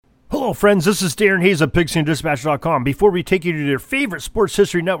Hello, friends. This is Darren Hayes of PigskinDispatch.com. Before we take you to your favorite Sports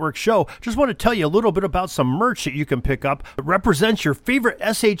History Network show, just want to tell you a little bit about some merch that you can pick up that represents your favorite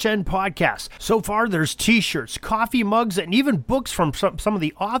SHN podcast. So far, there's t-shirts, coffee mugs, and even books from some of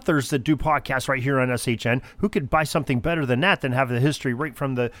the authors that do podcasts right here on SHN. Who could buy something better than that than have the history right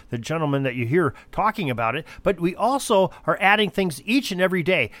from the gentleman that you hear talking about it? But we also are adding things each and every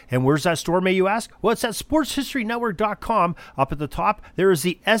day. And where's that store, may you ask? Well, it's at SportsHistoryNetwork.com. Up at the top, there is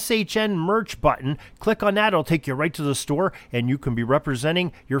the SHN merch button. Click on that. It'll take you right to the store, and you can be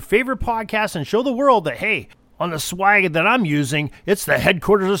representing your favorite podcast and show the world that, hey, on the swag that I'm using, it's the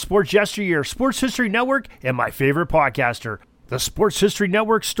headquarters of sports yesteryear, Sports History Network, and my favorite podcaster, the Sports History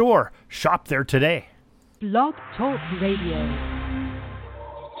Network store. Shop there today. Blog Talk Radio.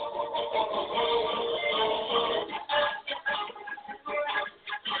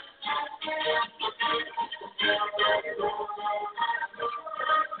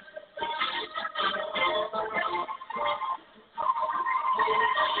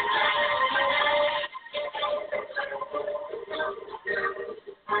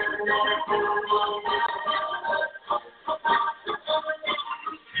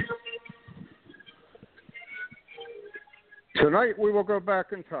 Tonight we will go back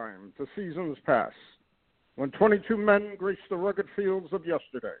in time to seasons past, when 22 men graced the rugged fields of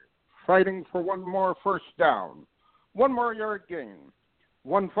yesterday, fighting for one more first down, one more yard gain,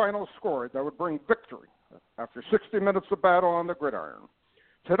 one final score that would bring victory after 60 minutes of battle on the gridiron.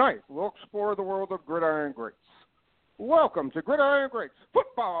 Tonight we'll explore the world of Gridiron Greats. Welcome to Gridiron Greats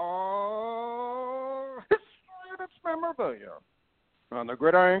Football History and its Memorabilia on the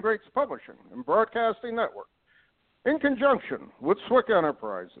Gridiron Greats Publishing and Broadcasting Network. In conjunction with Swick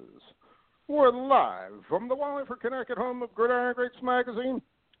Enterprises, we're live from the Wallingford, Connecticut home of Gridiron Greats Magazine,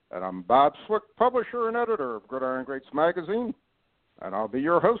 and I'm Bob Swick, publisher and editor of Gridiron Greats Magazine, and I'll be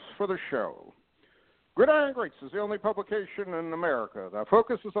your host for the show. Gridiron Greats is the only publication in America that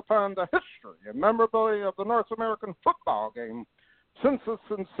focuses upon the history and memorabilia of the North American football game since its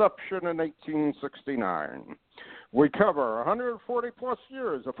inception in 1869. We cover 140-plus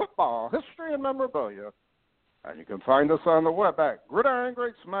years of football history and memorabilia, and you can find us on the web at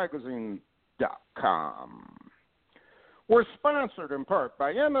GridironGreatsMagazine.com. We're sponsored in part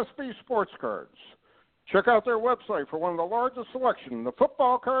by MSB Sports Cards. Check out their website for one of the largest selections of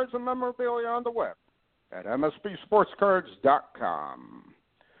football cards and memorabilia on the web at MSBSportsCards.com.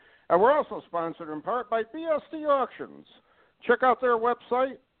 And we're also sponsored in part by BSD Auctions. Check out their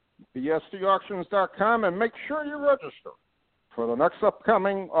website, BSDAuctions.com, and make sure you register for the next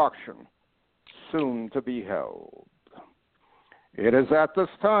upcoming auction, soon to be held. It is at this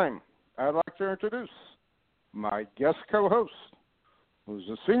time I'd like to introduce my guest co-host, who's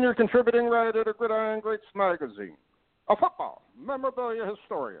a senior contributing writer to Gridiron Greats Magazine, a football memorabilia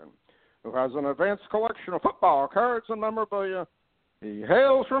historian who has an advanced collection of football cards and memorabilia. He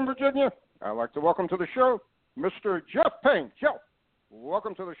hails from Virginia. I'd like to welcome to the show Mr. Jeff Payne. Joe,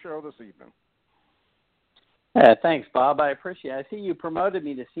 welcome to the show this evening. Thanks, Bob. I appreciate it. I see you promoted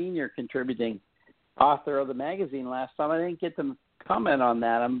me to senior contributing author of the magazine last time. I didn't get to comment on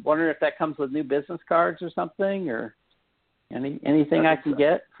that. I'm wondering if that comes with new business cards or something, or anything I can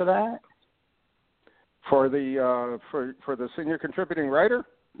get for that. For the for the senior contributing writer.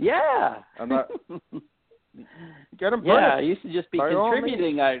 Yeah. Get him. Yeah, I used to just be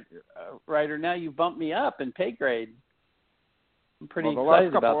contributing writer. Now you bumped me up in pay grade. I'm pretty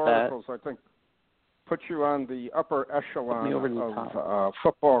excited about that. Articles, I think, put you on the upper echelon of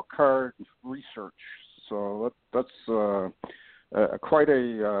football card research. So that's quite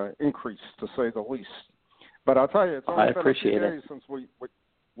a increase, to say the least. But I'll tell you, it's only been a few days since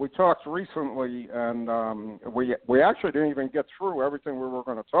we talked recently, and we actually didn't even get through everything we were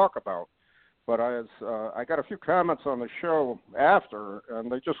going to talk about. But I got a few comments on the show after,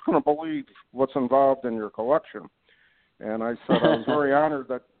 and they just couldn't believe what's involved in your collection. And I said I was very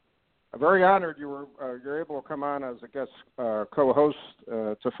honored you're able to come on as a guest co-host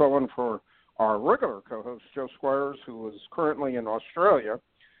to fill in for our regular co-host, Joe Squires, who is currently in Australia.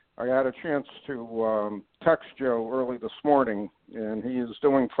 I had a chance to text Joe early this morning, and he is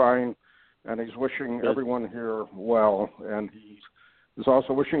doing fine, and he's wishing everyone here well, and he is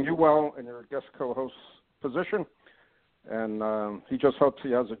also wishing you well in your guest co-host position, and he just hopes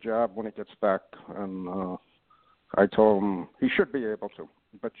he has a job when he gets back, and I told him he should be able to.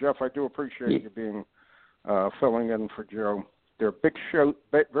 But, Jeff, I do appreciate you being filling in for Joe. They're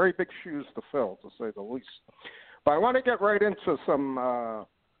very big shoes to fill, to say the least. But I want to get right into some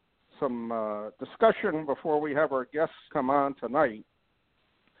discussion before we have our guests come on tonight.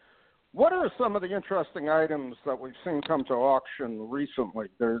 What are some of the interesting items that we've seen come to auction recently?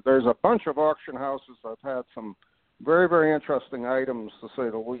 There's a bunch of auction houses that have had some very, very interesting items, to say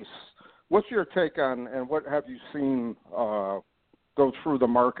the least. What's your take on, and what have you seen go through the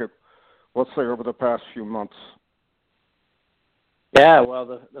market, let's say, over the past few months? Yeah, well,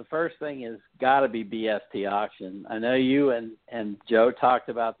 the first thing is got to be BST auction. I know you and Joe talked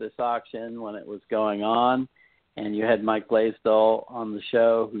about this auction when it was going on, and you had Mike Blaisdell on the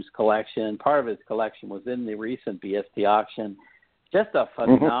show, whose collection, part of his collection was in the recent BST auction. Just a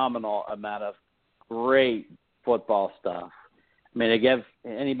phenomenal amount of great football stuff. I mean, to give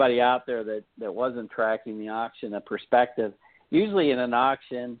anybody out there that wasn't tracking the auction a perspective, usually in an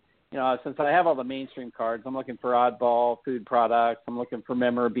auction, you know, since I have all the mainstream cards, I'm looking for oddball food products. I'm looking for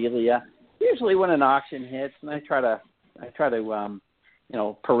memorabilia. Usually, when an auction hits, and I try to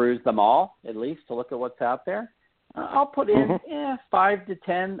peruse them all at least to look at what's out there. I'll put in 5 to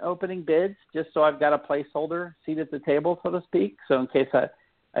 10 opening bids just so I've got a placeholder seat at the table, so to speak. So in case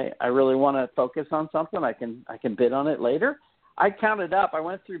I really want to focus on something, I can bid on it later. I counted up. I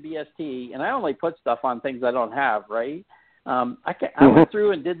went through BST, and I only put stuff on things I don't have, right? I went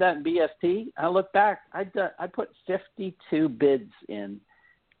through and did that in BST. I look back, I put 52 bids in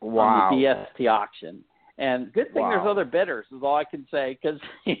on the BST auction. And good thing there's other bidders is all I can say, because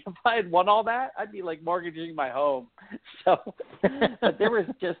if I had won all that, I'd be like mortgaging my home. So, but there was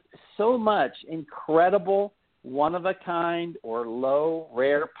just so much incredible one-of-a-kind or low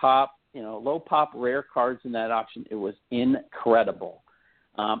pop rare cards in that auction. It was incredible.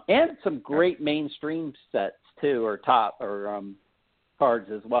 And some great mainstream sets too, or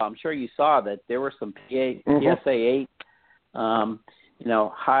cards as well. I'm sure you saw that there were some PSA 8,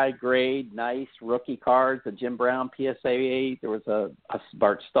 high grade, nice rookie cards. A Jim Brown PSA 8. There was a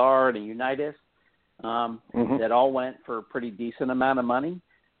Bart Starr and a Unitas that all went for a pretty decent amount of money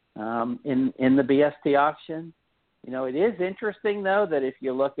in the BST auction. You know, it is interesting though that if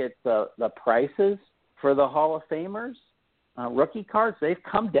you look at the prices for the Hall of Famers rookie cards, they've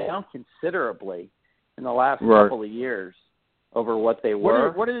come down considerably in the last couple of years over what they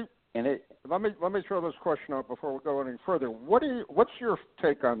were. Let me throw this question out before we go any further. What's your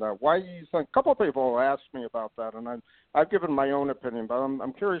take on that? Why do you think? A couple of people have asked me about that, and I've given my own opinion, but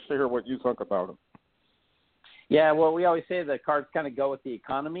I'm curious to hear what you think about it. Yeah, well, we always say the cards kind of go with the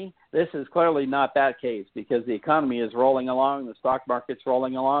economy. This is clearly not that case, because the economy is rolling along, the stock market's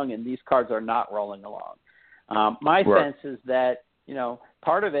rolling along, and these cards are not rolling along. My sense is that,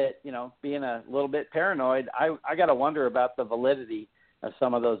 part of it, being a little bit paranoid, I got to wonder about the validity of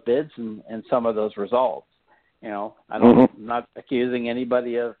some of those bids and some of those results. I'm not accusing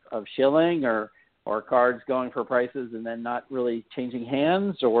anybody of shilling or cards going for prices and then not really changing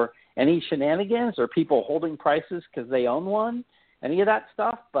hands, or any shenanigans, or people holding prices because they own one, any of that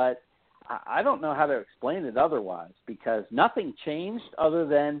stuff. But I don't know how to explain it otherwise, because nothing changed other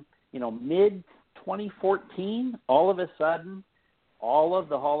than, mid-2014, all of a sudden, all of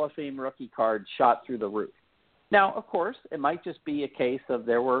the Hall of Fame rookie cards shot through the roof. Now, of course, it might just be a case of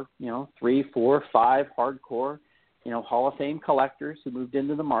there were, 3, 4, 5 hardcore, Hall of Fame collectors who moved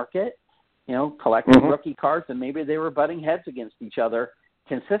into the market, collecting rookie cards, and maybe they were butting heads against each other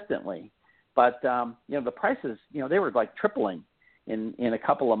consistently. But, the prices, they were like tripling in a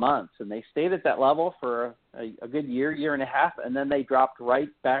couple of months, and they stayed at that level for a good year and a half, and then they dropped right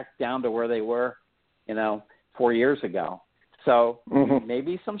back down to where they were, 4 years ago. So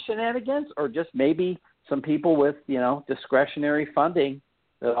maybe some shenanigans, or just maybe some people with, discretionary funding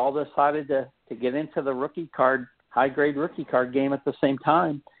that all decided to get into the rookie card, high-grade rookie card game at the same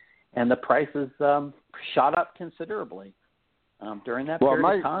time, and the prices shot up considerably during that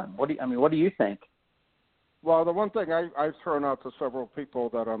period of time. What do you think? Well, the one thing I've thrown out to several people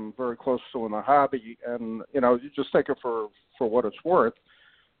that I'm very close to in the hobby, and, you just take it for what it's worth,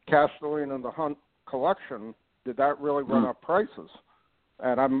 Castelline and the Hunt collection, did that really run up prices?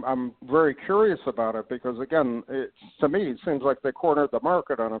 And I'm very curious about it, because, again, to me, it seems like they cornered the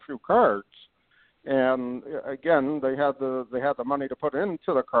market on a few cards. And, again, they had the money to put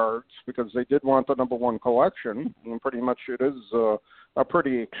into the cards because they did want the number one collection. And pretty much it is a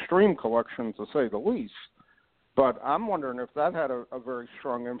pretty extreme collection, to say the least. But I'm wondering if that had a very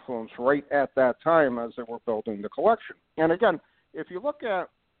strong influence right at that time as they were building the collection. And, again, if you look at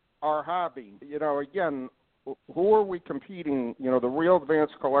our hobby, again, who are we competing, the real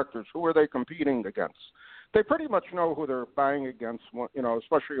advanced collectors, who are they competing against? They pretty much know who they're buying against,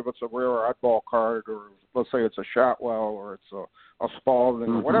 especially if it's a rare oddball card, or let's say it's a Shotwell, or it's a Spalding,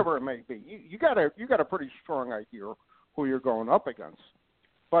 or whatever it may be. You got a pretty strong idea who you're going up against.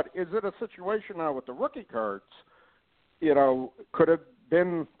 But is it a situation now with the rookie cards? Could it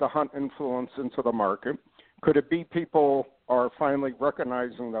been the Hunt influence into the market? Could it be people are finally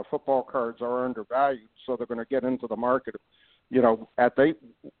recognizing that football cards are undervalued, so they're going to get into the market,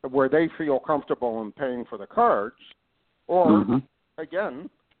 where they feel comfortable in paying for the cards? Or, again,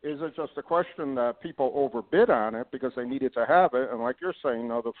 is it just a question that people overbid on it because they needed to have it? And like you're saying,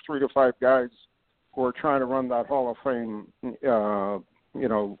 the 3 to 5 guys who are trying to run that Hall of Fame,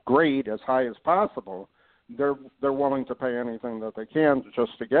 grade as high as possible, they're willing to pay anything that they can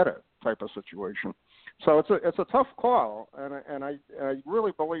just to get it, type of situation. So it's a tough call, and I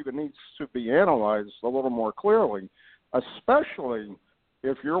really believe it needs to be analyzed a little more clearly, especially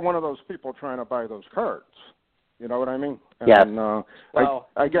if you're one of those people trying to buy those cards. You know what I mean? Yeah. And, go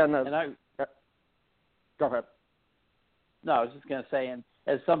ahead. No, I was just going to say, and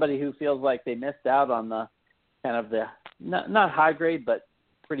as somebody who feels like they missed out on the kind of the not high grade but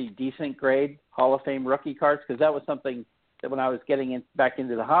pretty decent grade Hall of Fame rookie cards, because that was something that when I was getting back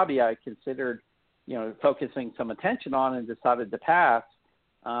into the hobby, I considered, focusing some attention on and decided to pass.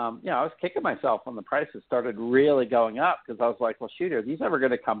 I was kicking myself when the prices started really going up, because I was like, well, shoot, are these ever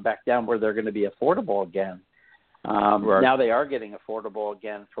going to come back down where they're going to be affordable again? Right. Now they are getting affordable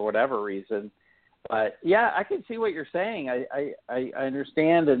again for whatever reason. But, yeah, I can see what you're saying. I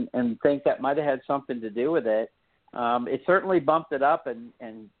understand and think that might have had something to do with it. It certainly bumped it up,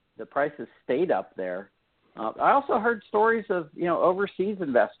 and the prices stayed up there. I also heard stories of, overseas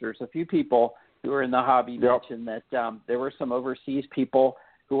investors. A few people who were in the hobby mentioned that there were some overseas people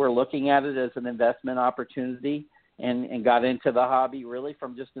who were looking at it as an investment opportunity and got into the hobby really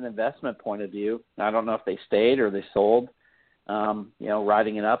from just an investment point of view. I don't know if they stayed or they sold,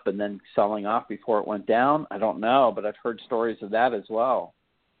 riding it up and then selling off before it went down. I don't know, but I've heard stories of that as well.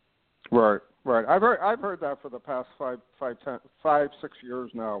 Right. I've heard that for the past 5-6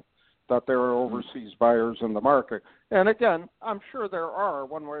 years now, that there are overseas buyers in the market. And again, I'm sure there are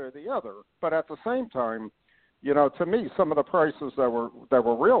one way or the other. But at the same time, to me, some of the prices that were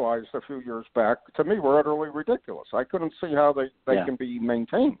realized a few years back, to me, were utterly ridiculous. I couldn't see how they can be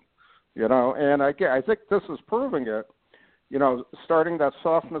maintained. And I think this is proving it. Starting that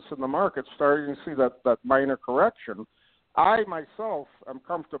softness in the market, starting to see that minor correction. I myself am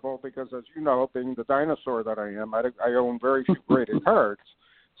comfortable because, as you know, being the dinosaur that I am, I own very few graded cards.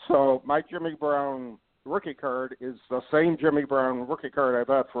 So my Jimmy Brown rookie card is the same Jimmy Brown rookie card I've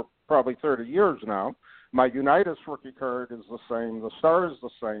had for probably 30 years now. My Unitas rookie card is the same. The Star is the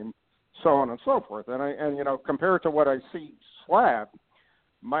same, so on and so forth. And compared to what I see slab,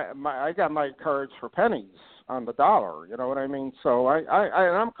 I got my cards for pennies on the dollar. You know what I mean? So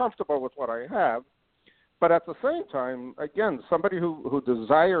I'm comfortable with what I have. But at the same time, again, somebody who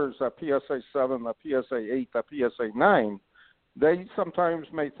desires a PSA 7, a PSA 8, a PSA 9, they sometimes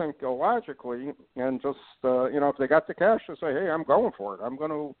may think illogically and just, if they got the cash, they say, hey, I'm going for it. I'm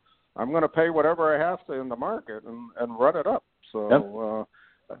going to pay whatever I have to in the market and run it up. So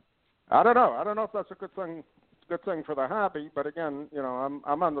I don't know. I don't know if that's a good thing for the hobby. But again,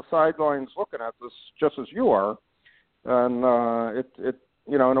 I'm on the sidelines looking at this just as you are, and it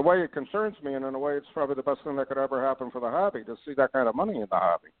in a way it concerns me, and in a way it's probably the best thing that could ever happen for the hobby to see that kind of money in the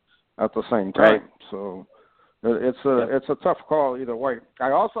hobby at the same time. Right. So it's a tough call either way. I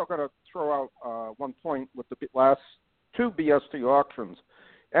also got to throw out one point with the last 2 BST auctions.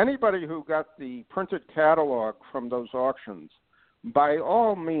 Anybody who got the printed catalog from those auctions, by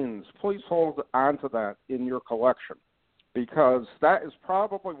all means, please hold on to that in your collection, because that is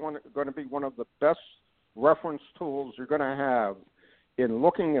probably going to be one of the best reference tools you're going to have in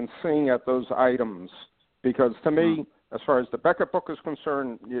looking and seeing at those items. Because to me, as far as the Beckett book is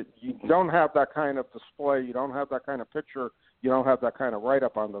concerned, you don't have that kind of display, you don't have that kind of picture, you don't have that kind of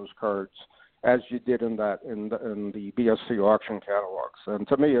write-up on those cards as you did in the BSC auction catalogs. And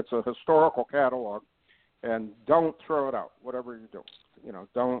to me, it's a historical catalog, and don't throw it out, whatever you do.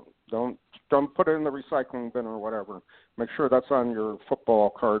 Don't put it in the recycling bin or whatever. Make sure that's on your football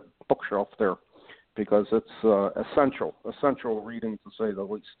card bookshelf there, because it's essential reading, to say the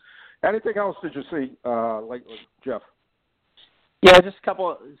least. Anything else did you see lately, Jeff? Yeah, just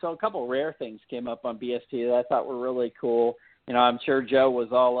a couple rare things came up on BST that I thought were really cool. I'm sure Joe was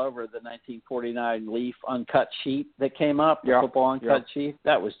all over the 1949 Leaf uncut sheet that came up, the football uncut sheet.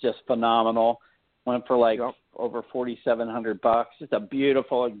 That was just phenomenal. Went for over $4,700. Just a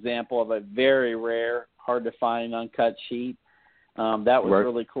beautiful example of a very rare, hard to find uncut sheet. That was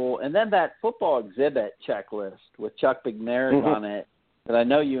really cool. And then that football exhibit checklist with Chuck McNair's on it that I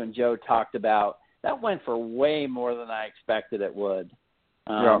know you and Joe talked about, that went for way more than I expected it would.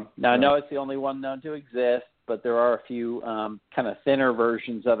 Now, I know it's the only one known to exist, but there are a few kind of thinner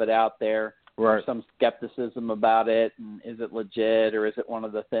versions of it out there. Right. some skepticism about it, and is it legit or is it one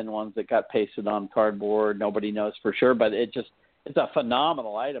of the thin ones that got pasted on cardboard? Nobody knows for sure, but it's a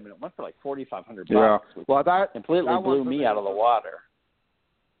phenomenal item, and it went for like $4,500. Yeah. Well, that completely blew me out of the water.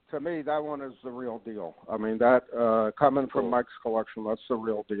 To me, that one is the real deal. I mean, that coming from Mike's collection, that's the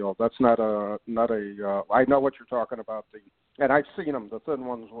real deal. That's not a. I know what you're talking about. And I've seen them, the thin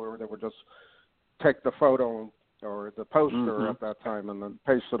ones where they would just take the photo or the poster at that time and then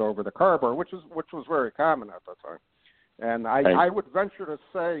paste it over the cardboard, which was very common at that time. And I would venture to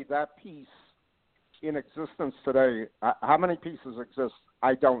say that piece in existence today. How many pieces exist?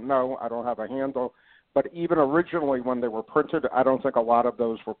 I don't know. I don't have a handle. But even originally when they were printed, I don't think a lot of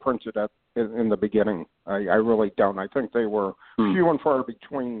those were printed in the beginning. I really don't. I think they were few and far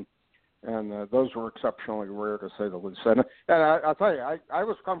between, and those were exceptionally rare, to say the least. And I'll tell you, I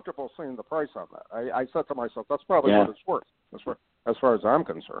was comfortable seeing the price on that. I said to myself, that's probably what it's worth, as far as I'm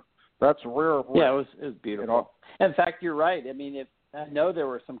concerned. That's rare. Yeah, it was beautiful. In fact, you're right. I mean, I know there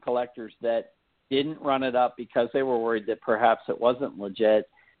were some collectors that didn't run it up because they were worried that perhaps it wasn't legit.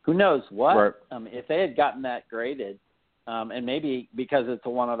 Who knows what? Right. If they had gotten that graded, and maybe because it's a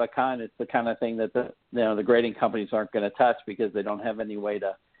one of a kind, it's the kind of thing that the grading companies aren't going to touch because they don't have any way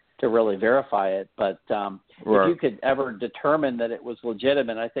to really verify it. But if you could ever determine that it was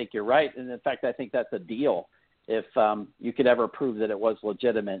legitimate, I think you're right. And in fact, I think that's a deal. If you could ever prove that it was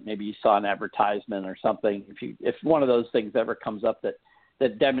legitimate, maybe you saw an advertisement or something. If one of those things ever comes up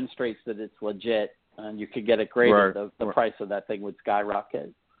that demonstrates that it's legit, and you could get it graded, the price of that thing would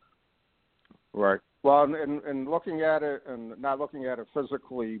skyrocket. Right. Well, and looking at it, and not looking at it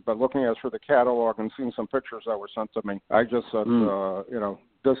physically, but looking at it through the catalog and seeing some pictures that were sent to me, I just said,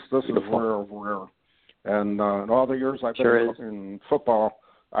 this is rare of rare. And in all the years I've been in football,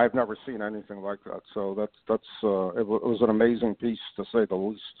 I've never seen anything like that. So it was an amazing piece, to say the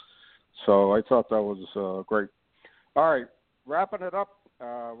least. So I thought that was great. All right, wrapping it up,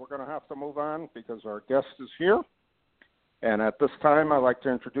 we're going to have to move on because our guest is here. And at this time, I'd like to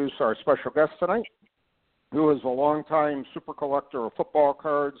introduce our special guest tonight, who is a longtime super collector of football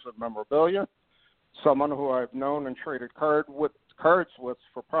cards and memorabilia, someone who I've known and traded cards with for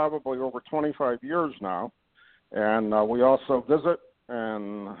probably over 25 years now. And we also visit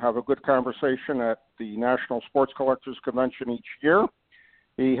and have a good conversation at the National Sports Collectors Convention each year.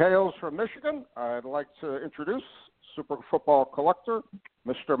 He hails from Michigan. I'd like to introduce super football collector,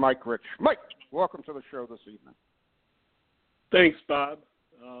 Mr. Mike Rich. Mike, welcome to the show this evening. Thanks, Bob.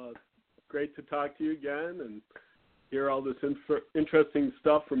 Great to talk to you again and hear all this interesting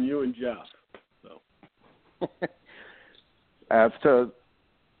stuff from you and Jeff. So,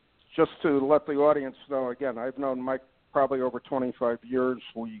 just to let the audience know, again, I've known Mike probably over 25 years.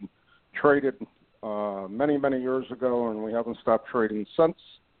 We traded many, many years ago, and we haven't stopped trading since.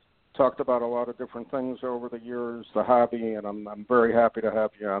 Talked about a lot of different things over the years, the hobby, and I'm very happy to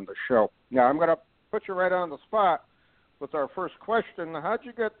have you on the show. Now, I'm going to put you right on the spot with our first question. How'd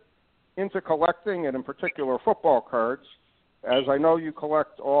you get into collecting, and in particular football cards, as I know you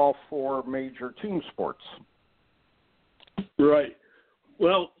collect all 4 major team sports? Right.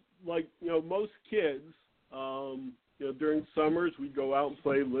 Well, like, most kids, during summers we go out and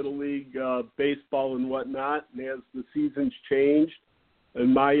play Little League baseball and whatnot, and as the seasons changed,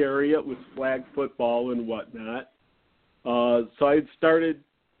 in my area it was flag football and whatnot. So I had started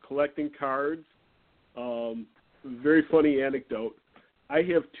collecting cards. Very funny anecdote. I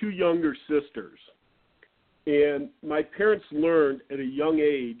have 2 younger sisters, and my parents learned at a young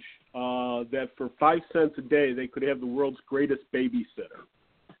age that for 5 cents a day they could have the world's greatest babysitter.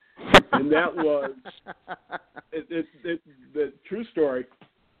 And that was the true story,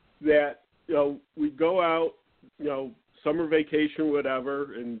 that we go out, summer vacation,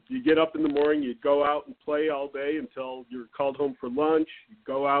 whatever, and you get up in the morning, you go out and play all day until you're called home for lunch. You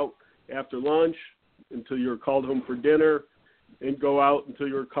go out after lunch until you're called home for dinner, and go out until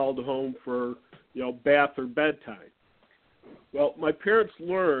you're called home for, bath or bedtime. Well, my parents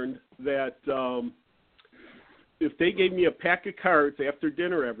learned that if they gave me a pack of cards after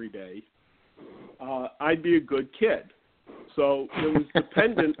dinner every day, I'd be a good kid. So it was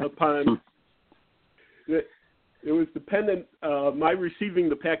dependent upon my receiving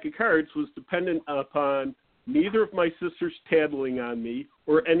the pack of cards was dependent upon neither of my sisters tattling on me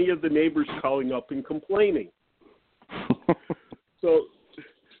or any of the neighbors calling up and complaining. So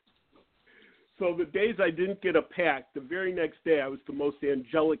the days I didn't get a pack, the very next day I was the most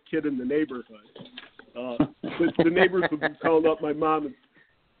angelic kid in the neighborhood. The neighbors would be calling up my mom and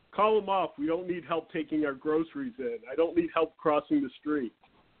call them off. We don't need help taking our groceries in. I don't need help crossing the street.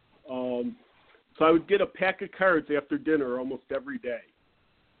 So I would get a pack of cards after dinner almost every day.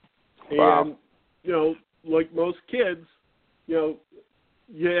 Wow. And, you know, like most kids, you know,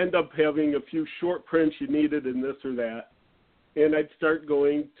 you end up having a few short prints you needed and this or that. And I'd start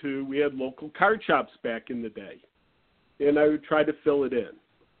going to, we had local card shops back in the day. And I would try to fill it in.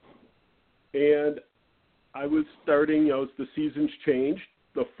 And I was starting, you know, as the seasons changed,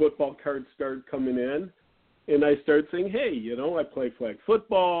 the football cards started coming in. And I started saying, hey, you know, I play flag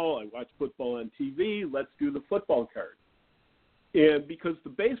football. I watch football on TV. Let's do the football card. And because the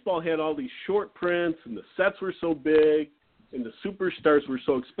baseball had all these short prints and the sets were so big and the superstars were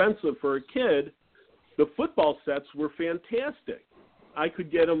so expensive for a kid, the football sets were fantastic. I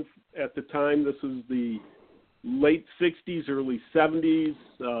could get them at the time. This was the late 60s, early 70s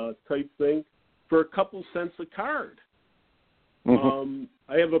type thing for a couple cents a card. Mm-hmm.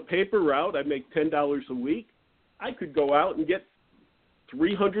 I have a paper route. I make $10 a week. I could go out and get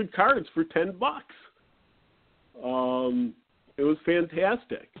 300 cards for $10. It was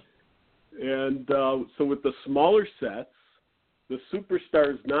fantastic. And so with the smaller sets, the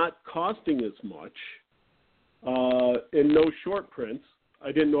superstars not costing as much, and no short prints.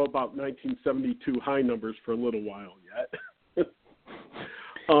 I didn't know about 1972 high numbers for a little while yet.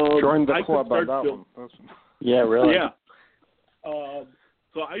 Joined the club on that one. Yeah, really? Yeah.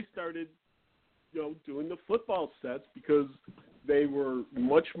 So I started, you know, doing the football sets because they were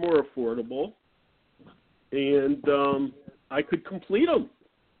much more affordable, and I could complete them.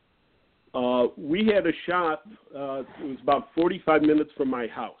 We had a shop. It was about 45 minutes from my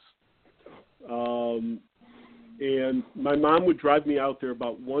house. And my mom would drive me out there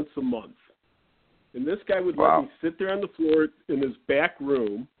about once a month. And this guy would let me sit there on the floor in his back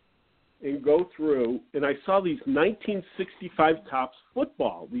room and go through, and I saw these 1965 Topps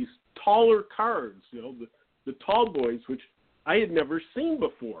football, these taller cards, you know, the tall boys, which I had never seen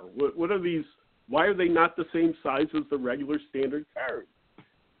before. What are these? Why are they not the same size as the regular standard cards?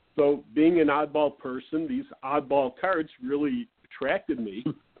 So being an oddball person, these oddball cards really attracted me.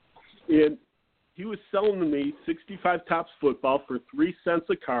 And he was selling to me 65 Topps football for 3 cents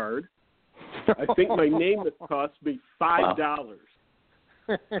a card. I think my name had cost me $5. Wow.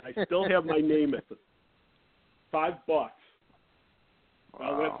 I still have my name at it. $5. Wow.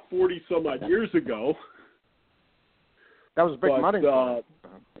 That's 40 some odd years ago. That was big money.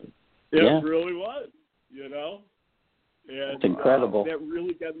 It really was, you know. And that's incredible. That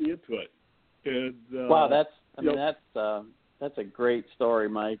really got me into it. And, wow, that's a great story,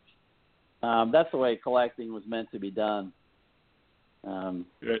 Mike. That's the way collecting was meant to be done. You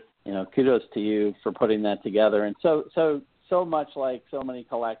know, kudos to you for putting that together. And so much like so many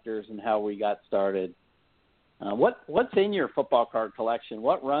collectors and how we got started. What's in your football card collection?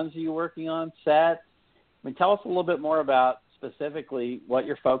 What runs are you working on? Sets? I mean, tell us a little bit more about specifically what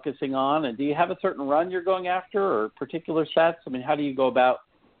you're focusing on, and do you have a certain run you're going after or particular sets? I mean, how do you go about,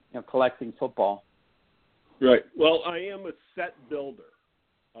 you know, collecting football? Right. Well, I am a set builder.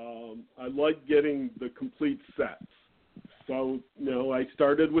 I like getting the complete sets. So, you know, I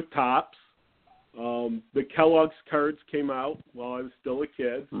started with Topps. The Kellogg's cards came out while I was still a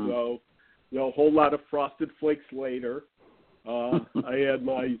kid, so, you know, a whole lot of Frosted Flakes later. I had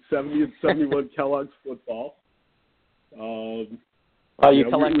my 70 and 71 Kellogg's football. You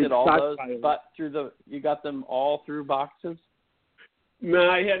collected all those, but you got them all through boxes? No,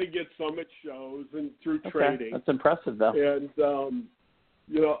 I had to get some at shows and through trading. That's impressive, though. And,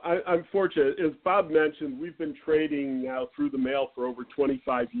 you know, I'm fortunate. As Bob mentioned, we've been trading now through the mail for over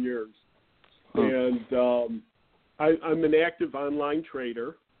 25 years. And I'm an active online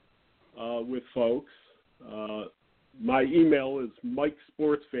trader with folks. My email is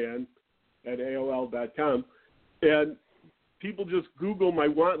mikesportsfan@aol.com. And people just Google my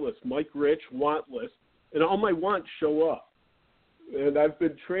want list, Mike Rich want list, and all my wants show up. And I've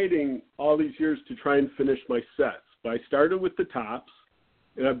been trading all these years to try and finish my sets. But I started with the Topps,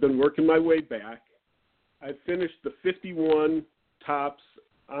 and I've been working my way back. I finished the 51 Topps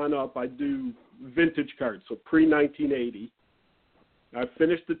on up. I do vintage cards, so pre-1980. I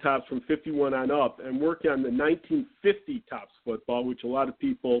finished the Topps from 51 on up and working on the 1950 Topps football, which a lot of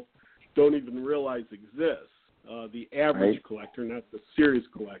people don't even realize exists. The average collector, not the serious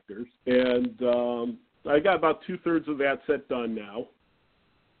collectors. And I got about 2/3 of that set done now.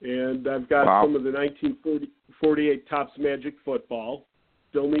 And I've got some of the 1948 Topps Magic football.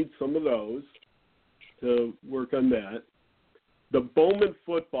 Still need some of those to work on that. The Bowman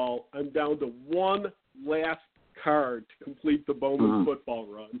football, I'm down to one last card to complete the Bowman football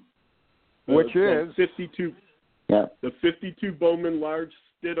run. Which is? 52. Yeah. The 52 Bowman large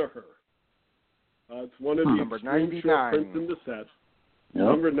Stiddaher. It's one of the number 99 short prints in the set.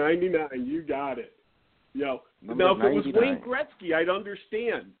 Number 99, you got it. Now if Number it was 99. Wayne Gretzky, I'd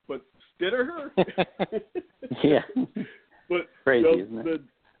understand, but Stitterher? Yeah. But Crazy, isn't it? the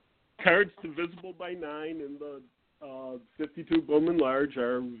cards divisible by 9 and the 52 Bowman Large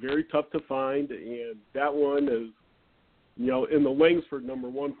are very tough to find, and that one is, in the Langsford number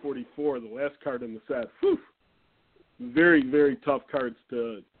 144, the last card in the set. Whew, very, very tough cards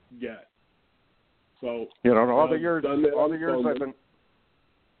to get. So all the years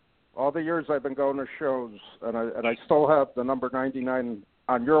I've been going to shows, and I still have the number 99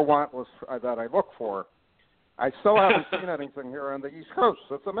 on your want list that I look for. I still haven't seen anything here on the East Coast.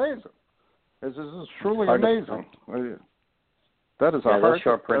 It's amazing. This is truly amazing. That is a hard. Those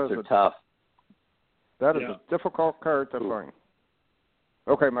short prints are tough. That is a difficult card to find.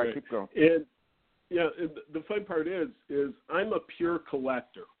 Okay, Mike, keep going. And the fun part is I'm a pure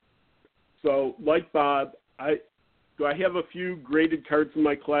collector. So, like Bob, I have a few graded cards in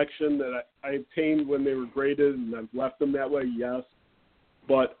my collection that I obtained when they were graded, and I've left them that way, yes.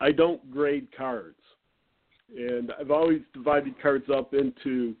 But I don't grade cards. And I've always divided cards up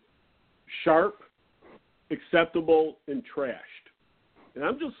into sharp, acceptable, and trashed. And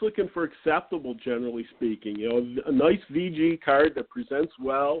I'm just looking for acceptable, generally speaking. A nice VG card that presents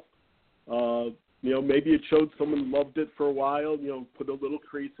well. Maybe it showed someone loved it for a while, put a little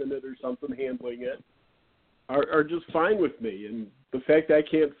crease in it or something handling it, are just fine with me. And the fact that I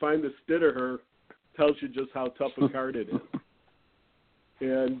can't find the Stitterher tells you just how tough a card it is.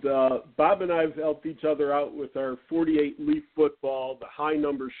 And Bob and I have helped each other out with our 48 Leaf Football, the high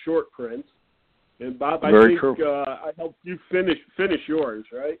number short prints. And Bob, I helped you finish yours,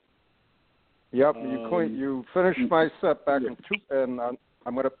 right? Yep, you finished my set back and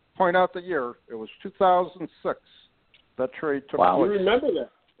I'm going to point out the year. It was 2006. That trade took place. You remember that?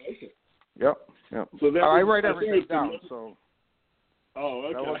 Okay. Yep. So I write everything down. So.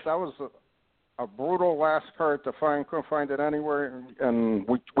 Oh, okay. That was a brutal last card to find. Couldn't find it anywhere, and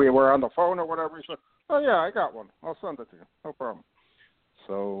we were on the phone or whatever. He said, "Oh yeah, I got one. I'll send it to you. No problem."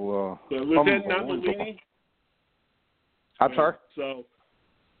 So was that Namalini? I'm sorry? So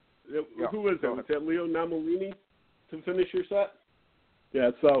who was that? Was that Leo Namalini to finish your set?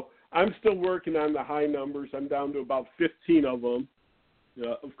 Yeah, so I'm still working on the high numbers. I'm down to about 15 of them.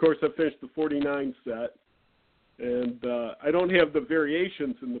 Of course, I finished the 49 set. And I don't have the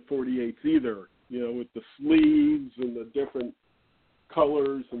variations in the 48s either, with the sleeves and the different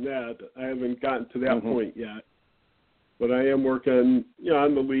colors and that. I haven't gotten to that point yet. But I am working,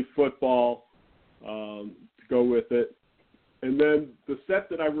 on the Leaf Football to go with it. And then the set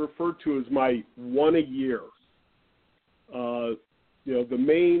that I refer to as my one a year. The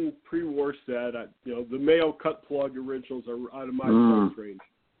main pre-war set, the Mayo cut plug originals are out of my price range.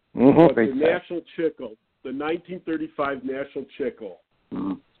 But the National Chickle, the 1935 National Chickle,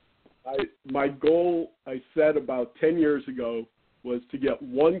 my goal I set about 10 years ago was to get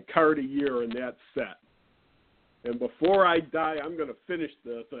one card a year in that set. And before I die, I'm going to finish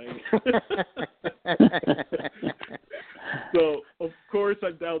the thing. So, of course,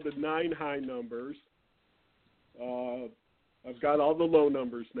 I'm down to 9 high numbers. I've got all the low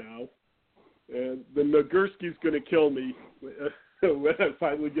numbers now. And the Nagurski's going to kill me when I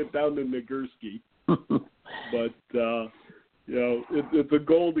finally get down to Nagurski. But, it's a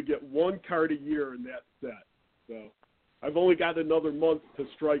goal to get one card a year in that set. So I've only got another month to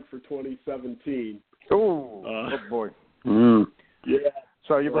strike for 2017. Oh boy. Yeah.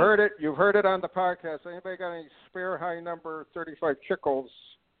 So you've heard it. You've heard it on the podcast. Anybody got any spare high number 35 Chickles?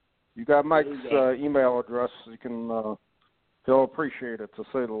 You got Mike's email address. You can. He'll appreciate it, to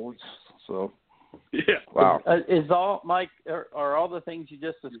say the least. So. Yeah. Wow. Is all Mike? Are all the things you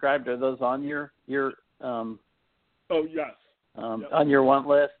just described? Are those on your Oh yes. On your want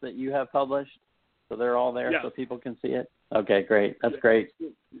list that you have published? So they're all there, so people can see it. Okay, great. That's great.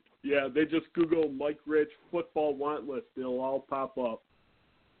 Yeah, they just Google Mike Rich football want list. They'll all pop up.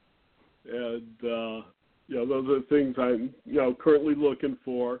 And those are the things I'm currently looking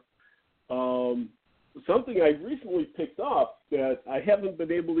for. Something I recently picked up that I haven't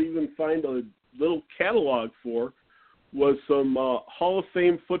been able to even find a little catalog for was some Hall of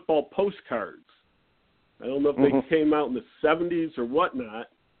Fame football postcards. I don't know if they came out in the 70s or whatnot.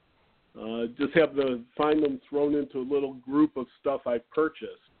 Just have to find them thrown into a little group of stuff I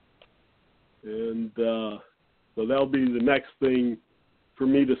purchased. And so that'll be the next thing for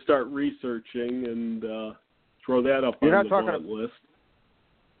me to start researching and throw that up on the want list.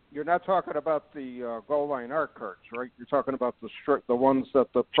 You're not talking about the goal line art cards, right? You're talking about the ones that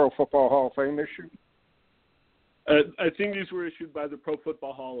the Pro Football Hall of Fame issued? I think these were issued by the Pro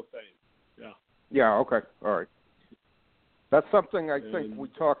Football Hall of Fame, yeah. Yeah, okay, all right. That's something I think we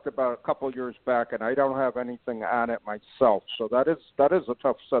talked about a couple of years back, and I don't have anything on it myself. So that is a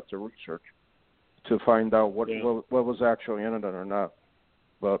tough set to research to find out what was actually in it or not.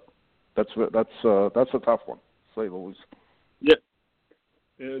 But that's a tough one, to say the least. Yeah.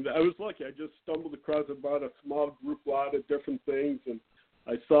 And I was lucky. I just stumbled across about a small group lot of different things, and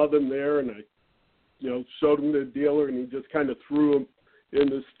I saw them there, and I, showed them to the dealer, and he just kind of threw them in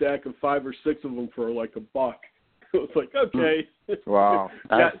this stack of 5 or 6 of them for like $1. It was like, okay. Wow.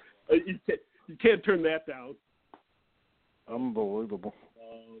 You can't turn that down. Unbelievable.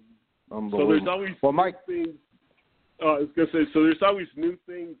 So there's always new things. I was going to say, so there's always new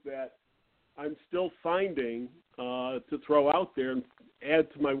things that I'm still finding to throw out there and add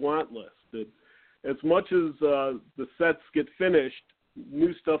to my want list. And as much as the sets get finished,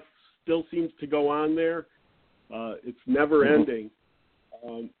 new stuff still seems to go on there. It's never ending.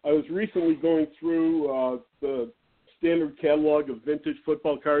 I was recently going through the standard catalog of vintage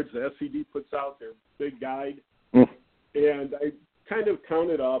football cards the SCD puts out, their big guide. And I kind of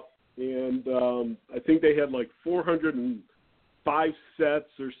counted up, and I think they had like 405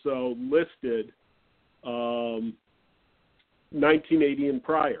 sets or so listed 1980 and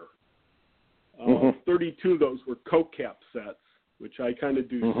prior. 32 of those were Coke cap sets, which I kind of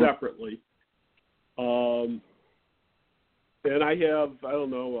do separately. And I have,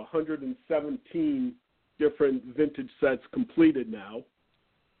 117 different vintage sets completed now.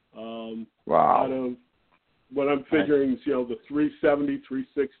 Wow. Out of what I'm figuring is, the 370,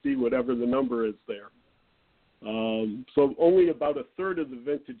 360, whatever the number is there. So only about a third of the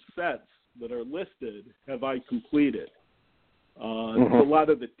vintage sets that are listed have I completed. It's a lot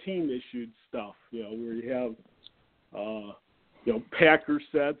of the team-issued stuff, where you have, Packer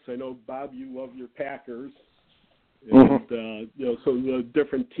sets. I know, Bob, you love your Packers. And, so the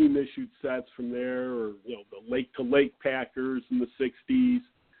different team-issued sets from there, or, the Lake-to-Lake Packers in the 60s,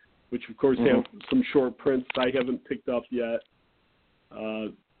 which, of course, have some short prints I haven't picked up yet.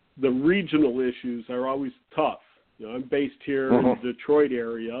 The regional issues are always tough. I'm based here in the Detroit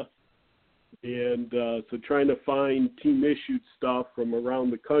area, and so trying to find team-issued stuff from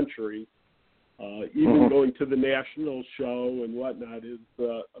around the country, even going to the national show and whatnot, is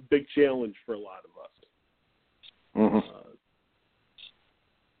a big challenge for a lot of us.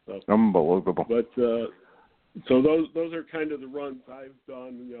 Unbelievable. But so those are kind of the runs I've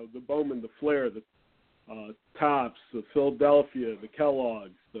done. The Bowman, the Flair, the Tops, the Philadelphia, the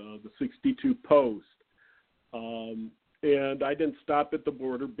Kellogg's, the 62 Post. And I didn't stop at the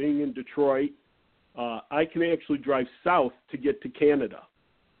border. Being in Detroit, I can actually drive south to get to Canada.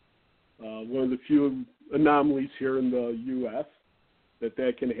 One of the few anomalies here in the U.S.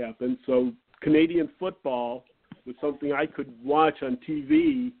 that can happen. So Canadian football was something I could watch on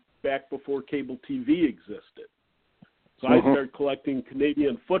TV back before cable TV existed. So I started collecting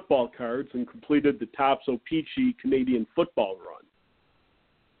Canadian football cards and completed the Topps O-Pee-Chee Canadian football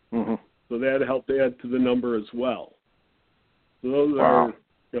run. So that helped add to the number as well. So those are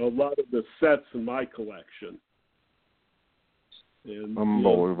a lot of the sets in my collection. And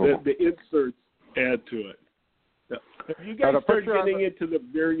unbelievable. The inserts add to it. Have you guys started getting into the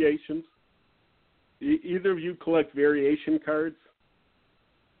variations? Either of you collect variation cards?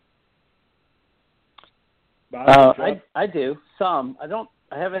 Bob, I do some. I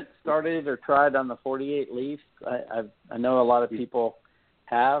haven't started or tried on the 48 leaf. I know a lot of people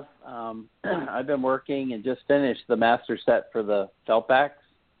have. I've been working and just finished the master set for the Feltbacks,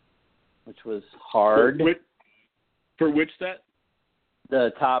 which was hard. For which set?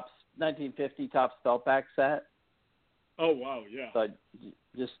 The Topps 1950 Topps Feltback set. Oh wow, yeah. So I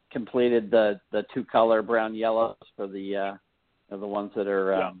just completed the 2-color brown yellows for the ones that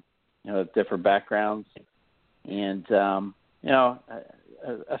are different backgrounds, and a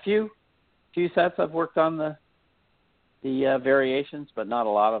few sets I've worked on the variations, but not a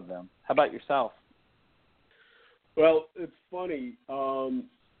lot of them. How about yourself? Well, it's funny. I'm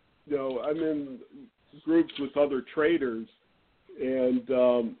in groups with other traders,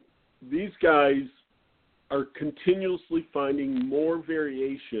 and these guys are continuously finding more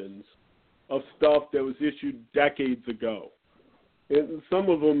variations of stuff that was issued decades ago. And some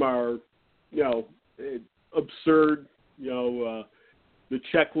of them are, absurd. The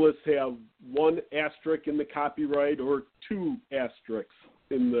checklists have 1 asterisk in the copyright or 2 asterisks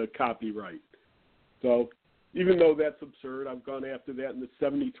in the copyright. So even though that's absurd, I've gone after that in the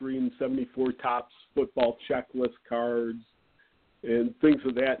 73 and 74 Topps football checklist cards and things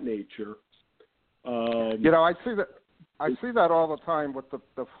of that nature. I see that all the time with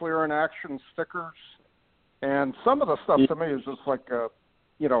the Flair in Action stickers, and some of the stuff to me is just like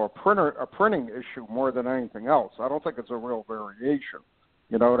a printing issue more than anything else. I don't think it's a real variation.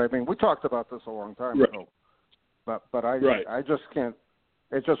 You know what I mean? We talked about this a long time ago, but I just can't.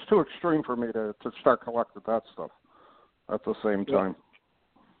 It's just too extreme for me to start collecting that stuff at the same time.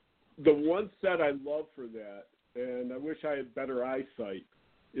 The one set I love for that, and I wish I had better eyesight,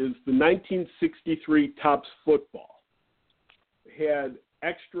 is the 1963 Topps football. It had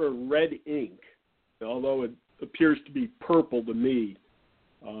extra red ink, although it appears to be purple to me.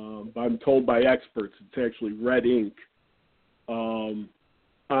 I'm told by experts it's actually red ink. On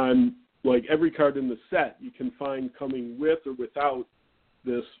like every card in the set, you can find coming with or without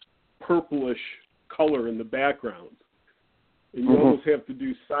this purplish color in the background. And you almost have to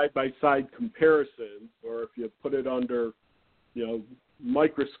do side-by-side comparisons, or if you put it under,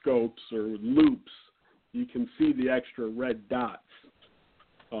 microscopes or loops, you can see the extra red dots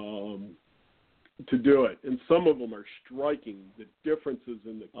to do it. And some of them are striking, the differences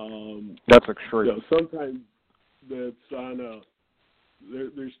in the... That's extreme. Sometimes it's on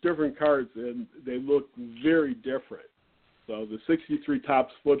there's different cards, and they look very different. So the 63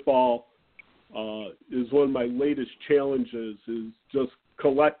 Topps football is one of my latest challenges, is just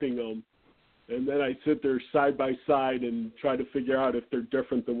collecting them. And then I sit there side by side and try to figure out if they're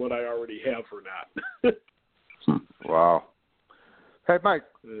different than what I already have or not. Wow. Hey, Mike,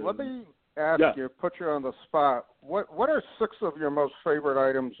 let me ask you, put you on the spot. What are 6 of your most favorite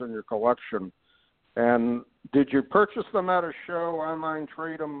items in your collection? And did you purchase them at a show, online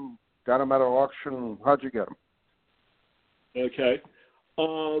trade them, got them at an auction? How'd you get them? Okay.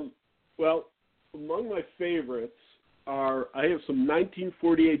 Well, among my favorites are, I have some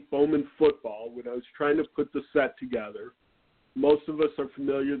 1948 Bowman football when I was trying to put the set together. Most of us are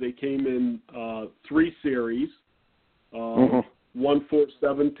familiar. They came in 3 series, 1, 4,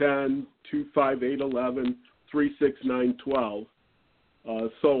 7, 10, 2, 5, 8, 11, 3, 6, 9, 12,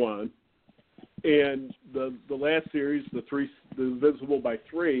 so on. And the last series, the Divisible by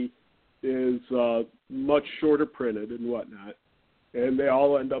 3, is much shorter printed and whatnot. And they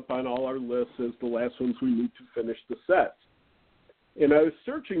all end up on all our lists as the last ones we need to finish the sets. And I was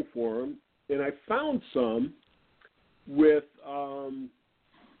searching for them, and I found some with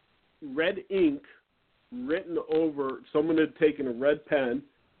red ink written over. Someone had taken a red pen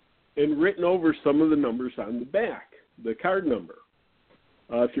and written over some of the numbers on the back, the card number.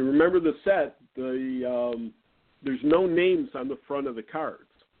 If you remember the set, there's no names on the front of the cards.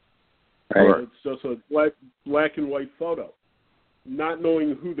 Right. It's just a black and white photo. Not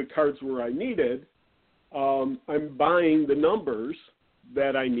knowing who the cards were I needed, I'm buying the numbers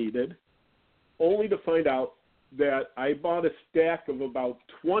that I needed, only to find out that I bought a stack of about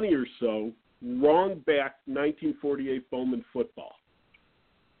 20 or so wrong back 1948 Bowman football.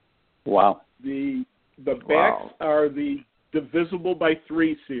 Wow. The backs are the Divisible by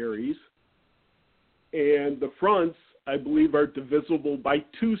 3 series, and the fronts, I believe, are Divisible by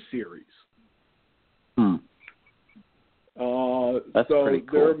 2 series. That's pretty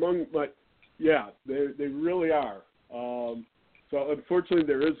cool. They're among my, they really are. So unfortunately,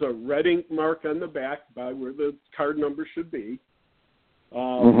 there is a red ink mark on the back by where the card number should be,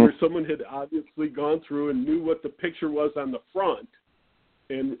 where someone had obviously gone through and knew what the picture was on the front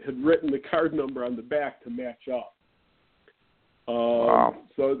and had written the card number on the back to match up. So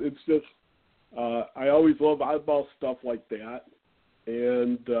it's just, I always love oddball stuff like that.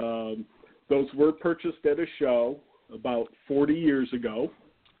 And those were purchased at a show about 40 years ago.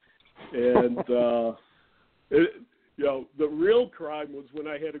 And, the real crime was when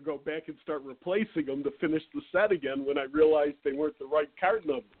I had to go back and start replacing them to finish the set again when I realized they weren't the right card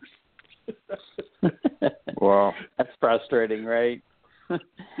numbers. Wow. That's frustrating, right?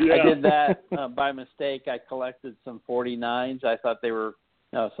 Yeah. I did that by mistake. I collected some 49s. I thought they were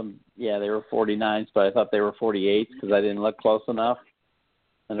they were 49s, but I thought they were 48s because I didn't look close enough.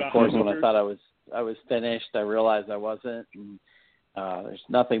 And of course, when I thought I was finished, I realized I wasn't. And there's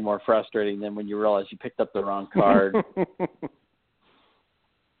nothing more frustrating than when you realize you picked up the wrong card.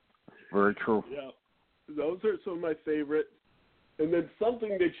 Very true. Yeah, those are some of my favorite. And then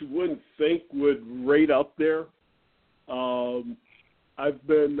something that you wouldn't think would rate up there. I've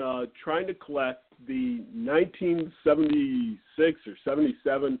been trying to collect the 1976 or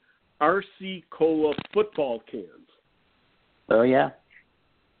 77 RC Cola football cans. Oh, yeah.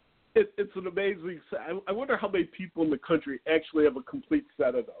 It's an amazing set. I wonder how many people in the country actually have a complete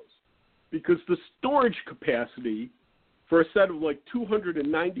set of those. Because the storage capacity for a set of like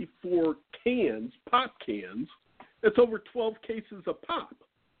 294 cans, pop cans, that's over 12 cases a pop.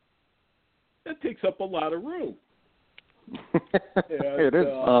 That takes up a lot of room. It is.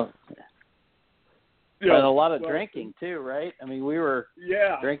 And a lot of drinking too, right? I mean, we were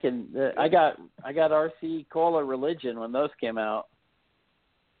drinking. I got RC Cola Religion when those came out.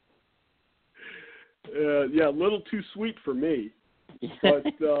 A little too sweet for me. But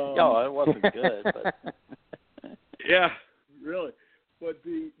no, it wasn't good. But yeah, really. But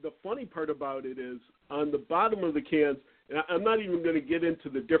the funny part about it is on the bottom of the cans, and I'm not even going to get into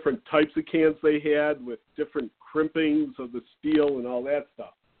the different types of cans they had with different crimpings of the steel and all that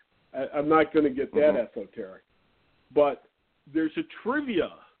stuff. I'm not going to get that esoteric. But there's a trivia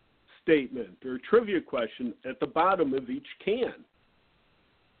statement or a trivia question at the bottom of each can.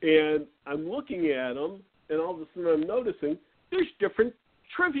 And I'm looking at them, and all of a sudden I'm noticing there's different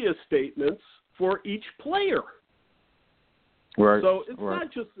trivia statements for each player. Right. So it's not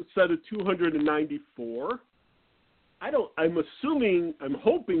just a set of 294. I'm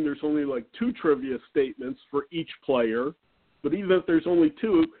hoping there's only like 2 trivia statements for each player. But even if there's only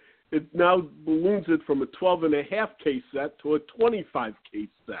 2, it now balloons it from a 12.5 case set to a 25 case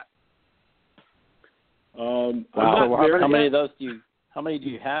set. Wow. How many of those How many do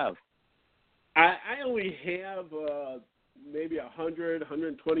you have? I only have maybe 100,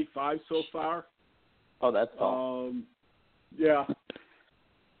 125 so far. Oh, that's all. Yeah.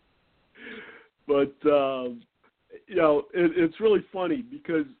 But, it's really funny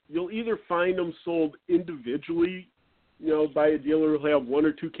because you'll either find them sold individually, by a dealer who'll have 1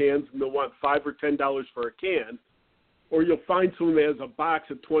 or 2 cans and they'll want $5 or $10 for a can, or you'll find someone that has a box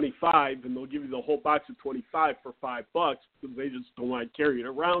of 25 and they'll give you the whole box of 25 for $5 because they just don't want to carry it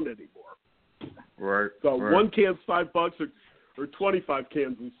around anymore. Right. So 1 can's $5 or 25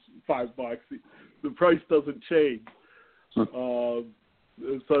 cans is $5. The price doesn't change. So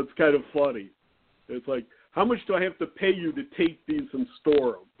it's kind of funny. It's like, how much do I have to pay you to take these and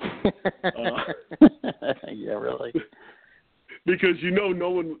store them? Yeah, really. Because no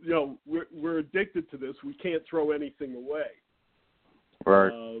one, we're addicted to this. We can't throw anything away.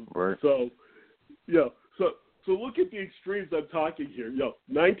 Right. Right. So look at the extremes I'm talking here.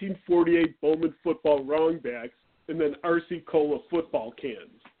 1948 Bowman football wrong backs, and then RC Cola football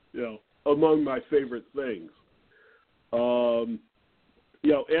cans. Among my favorite things.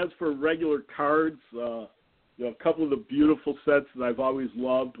 As for regular cards, a couple of the beautiful sets that I've always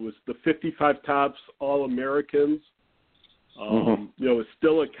loved was the 55 Topps All-Americans. It's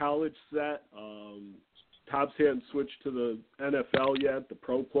still a college set. Topps hadn't switched to the NFL yet, the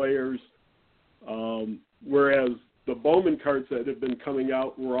pro players. Whereas the Bowman cards that have been coming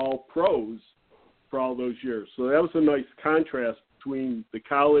out were all pros for all those years. So that was a nice contrast between the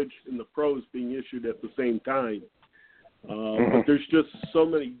college and the pros being issued at the same time. But there's just so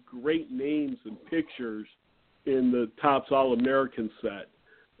many great names and pictures in the Topps All-American set.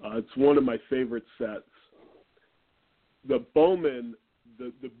 It's one of my favorite sets. The Bowman,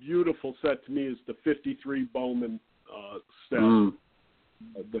 the beautiful set to me is the 53 Bowman set.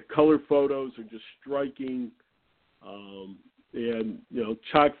 The color photos are just striking, and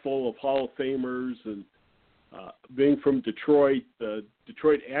chock full of Hall of Famers. And being from Detroit,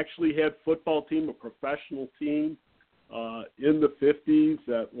 Detroit actually had football team, a professional team in the 50s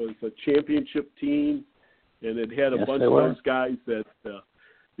that was a championship team, and it had a bunch of those guys that,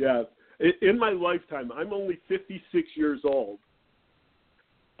 in my lifetime, I'm only 56 years old.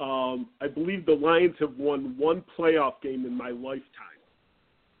 I believe the Lions have won 1 playoff game in my lifetime.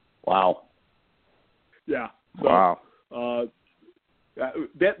 Wow. Yeah. So, wow.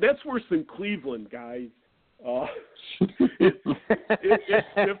 That's worse than Cleveland, guys. It's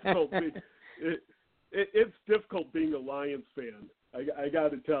difficult. It's difficult being a Lions fan. I got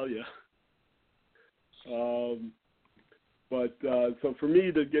to tell you. So for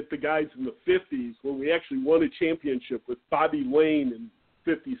me to get the guys in the 50s, when we actually won a championship with Bobby Lane in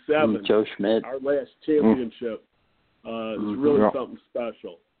 57, Joe Schmidt, our last championship, is really something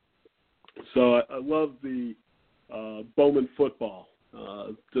special. So I love the Bowman football.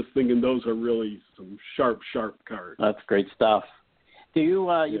 Just thinking those are really some sharp cards. That's great stuff. Do you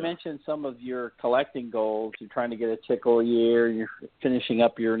mentioned some of your collecting goals. You're trying to get a tickle a year. You're finishing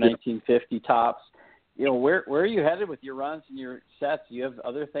up your 1950 Topps. Where are you headed with your runs and your sets? Do you have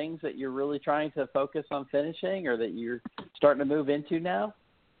other things that you're really trying to focus on finishing, or that you're starting to move into now?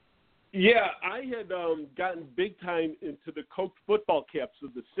 Yeah, I had gotten big time into the Coke football caps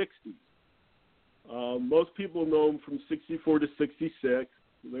of the 60s. Most people know them from 64 to 66.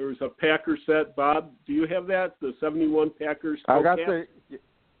 There was a Packer set. Bob, do you have that? The 71 Packers Coke cap?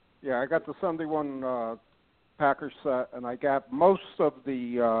 I got the 71 Packers set, and I got most of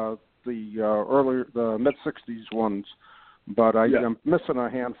the earlier, the mid-60s ones, but I'm missing a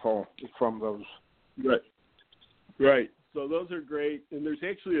handful from those. Right. So those are great. And there's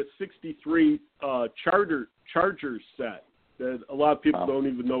actually a 63 Charger set that a lot of people don't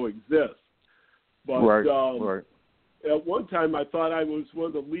even know exists. But right. At one time I thought I was one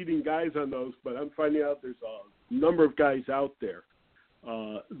of the leading guys on those, but I'm finding out there's a number of guys out there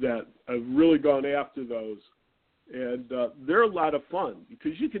that have really gone after those. And they're a lot of fun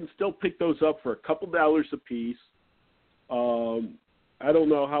because you can still pick those up for a couple dollars a piece. I don't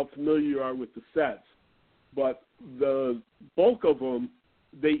know how familiar you are with the sets, but the bulk of them,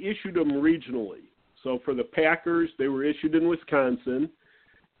 they issued them regionally. So for the Packers, they were issued in Wisconsin,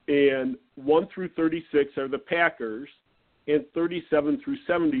 and 1 through 36 are the Packers, and 37 through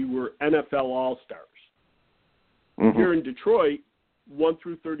 70 were NFL All-Stars. Mm-hmm. Here in Detroit, 1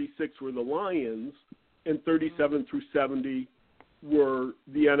 through 36 were the Lions, and 37 through 70 were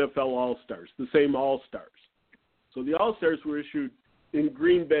the NFL All-Stars, the same All-Stars. So the All-Stars were issued in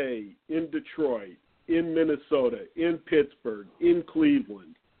Green Bay, in Detroit, in Minnesota, in Pittsburgh, in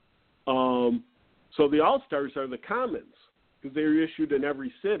Cleveland. So the All-Stars are the commons because they were issued in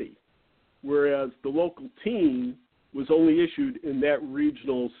every city, whereas the local team was only issued in that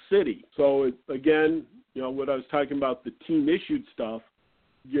regional city. So, again, what I was talking about, the team-issued stuff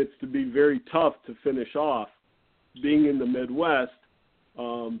gets to be very tough to finish off. Being in the Midwest,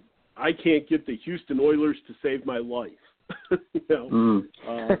 I can't get the Houston Oilers to save my life. The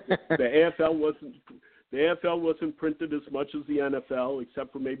AFL wasn't printed as much as the NFL,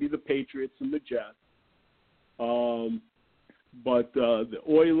 except for maybe the Patriots and the Jets. But the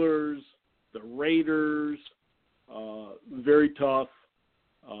Oilers, the Raiders, very tough.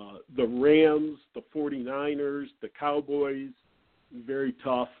 The Rams, the 49ers, the Cowboys, very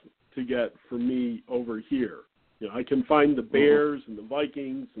tough to get for me over here. I can find the Bears and the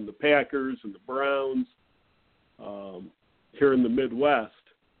Vikings and the Packers and the Browns here in the Midwest,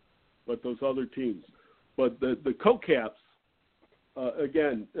 but those other teams. But the co-caps,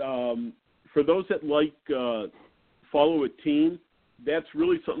 again, for those that like follow a team, that's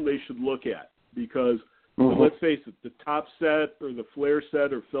really something they should look at because let's face it, the top set or the Flair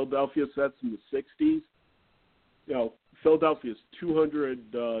set or Philadelphia sets in the 60s, Philadelphia's 200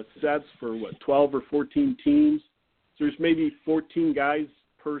 sets for 12 or 14 teams. So there's maybe 14 guys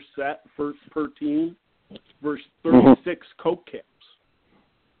per set per team versus 36 coke caps.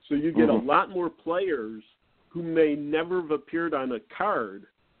 So you get a lot more players who may never have appeared on a card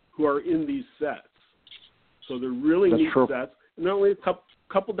who are in these sets. So they're really neat sets, and they're only a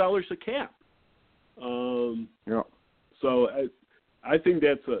couple dollars a cap. So I think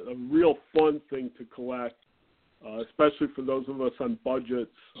that's a real fun thing to collect, especially for those of us on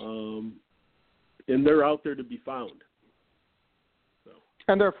budgets, and they're out there to be found. So.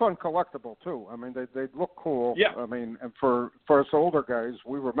 And they're fun collectible, too. I mean, they look cool. Yeah. I mean, and for us older guys,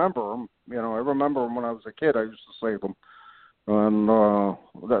 we remember them. I remember them when I was a kid. I used to save them. And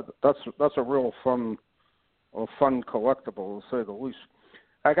that's a real fun collectible, to say the least.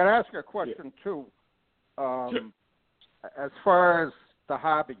 I got to ask you a question, too. Sure. As far as the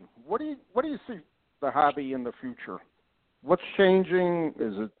hobby, what do you see the hobby in the future? What's changing?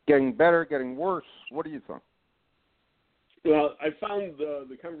 Is it getting better, getting worse? What do you think? Well, I found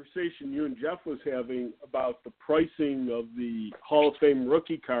the conversation you and Jeff was having about the pricing of the Hall of Fame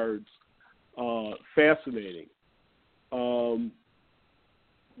rookie cards fascinating.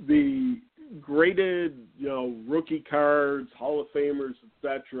 The graded, rookie cards, Hall of Famers,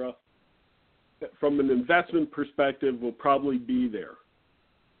 etc., from an investment perspective will probably be there.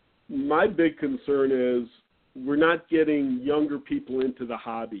 My big concern is we're not getting younger people into the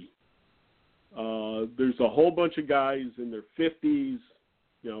hobby. There's a whole bunch of guys in their 50s,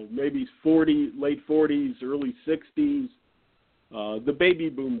 maybe 40, late 40s, early 60s, the baby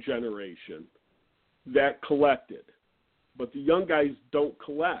boom generation that collected. But the young guys don't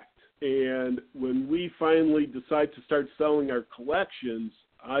collect. And when we finally decide to start selling our collections,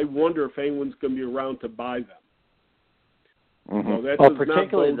 I wonder if anyone's going to be around to buy them. So that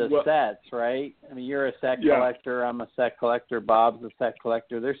particularly the sets, right? I mean, you're a set collector. I'm a set collector. Bob's a set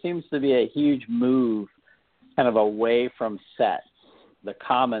collector. There seems to be a huge move kind of away from sets. The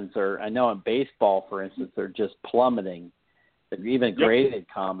commons are, I know in baseball, for instance, they're just plummeting. They're even graded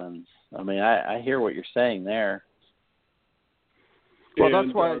commons. I mean, I hear what you're saying there. Well,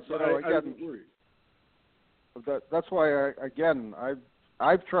 that's why, that's why,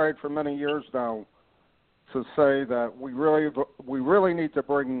 I've tried for many years now to say that we really need to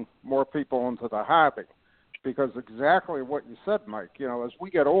bring more people into the hobby, because exactly what you said, Mike. As we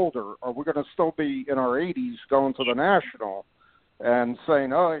get older, are we going to still be in our 80s going to the National and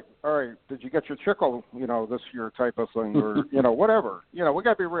saying, all right, did you get your chickle, this year type of thing, or whatever. We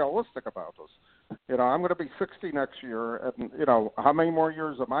got to be realistic about this. I'm going to be 60 next year, and, how many more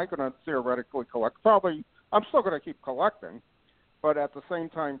years am I going to theoretically collect? Probably, I'm still going to keep collecting, but at the same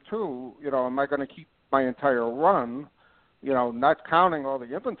time, too, am I going to keep my entire run, not counting all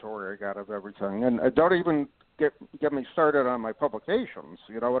the inventory I got of everything, and don't even get me started on my publications,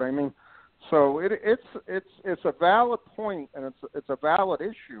 you know what I mean? So it's a valid point, and it's a valid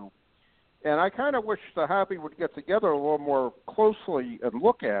issue. And I kind of wish the hobby would get together a little more closely and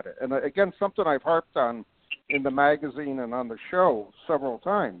look at it. And again, something I've harped on in the magazine and on the show several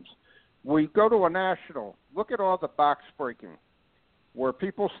times. We go to a national, look at all the box breaking, where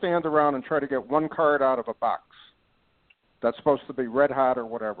people stand around and try to get one card out of a box that's supposed to be red hot or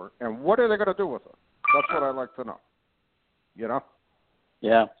whatever. And what are they going to do with it? That's what I'd like to know.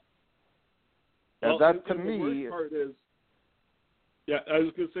 Yeah. And that, to me... The worst part is, I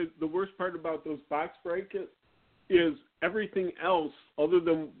was going to say, the worst part about those box breaks is everything else other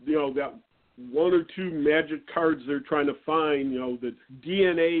than, that one or two magic cards they're trying to find, that's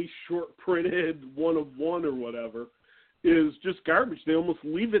DNA short printed, 1 of 1 or whatever, is just garbage. They almost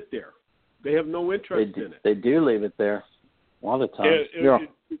leave it there. They have no interest in it. They do leave it there a lot of times.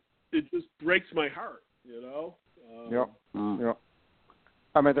 It just breaks my heart, Yep.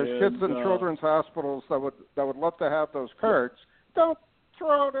 I mean, there's kids in children's hospitals that would love to have those cards. Don't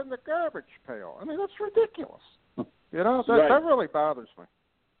throw it in the garbage pail. I mean, that's ridiculous. That really bothers me.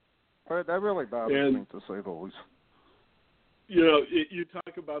 That really bothers me, to say the least. You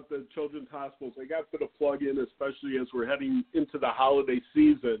talk about the children's hospitals. I got to put a plug in, especially as we're heading into the holiday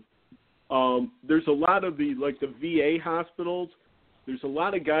season. There's a lot of the VA hospitals. There's a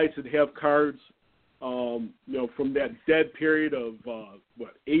lot of guys that have cards, from that dead period of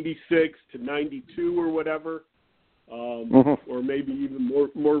 86 to 92 or whatever, or maybe even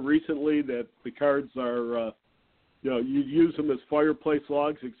more recently, that the cards are, you use them as fireplace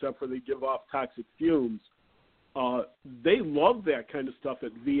logs, except for they give off toxic fumes. They love that kind of stuff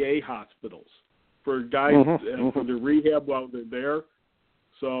at VA hospitals for guys for their rehab while they're there.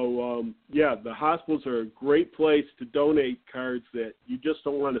 So, the hospitals are a great place to donate cards that you just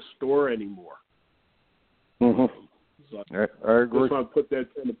don't want to store anymore. So I agree. Just want to put that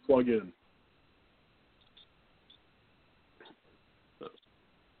kind of plug in.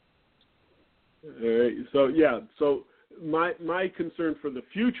 All right. So my concern for the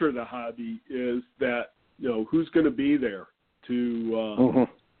future of the hobby is that, who's going to be there to,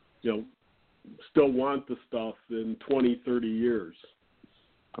 still want the stuff in 20, 30 years.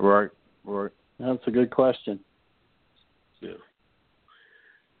 Right. That's a good question. Yeah.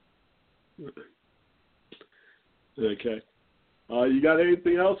 Okay. You got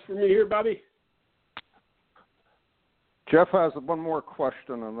anything else for me here, Bobby? Jeff has one more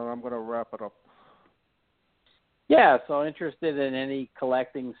question, and then I'm going to wrap it up. Yeah, so interested in any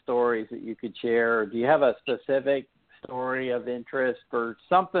collecting stories that you could share. Do you have a specific story of interest or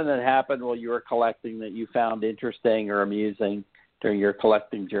something that happened while you were collecting that you found interesting or amusing during your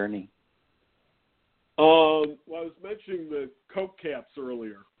collecting journey? Well, I was mentioning the Coke caps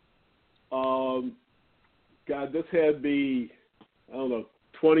earlier. This had to be,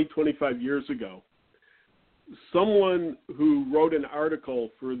 20, 25 years ago. Someone who wrote an article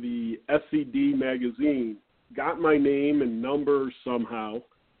for the SCD magazine got my name and number somehow,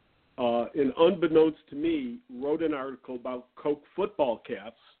 and unbeknownst to me, wrote an article about Coke football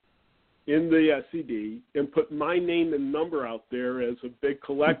caps in the SCD and put my name and number out there as a big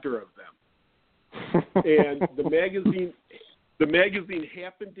collector of them. And the magazine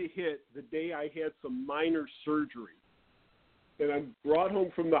happened to hit the day I had some minor surgery. And I'm brought home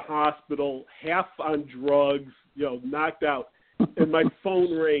from the hospital, half on drugs, knocked out. And my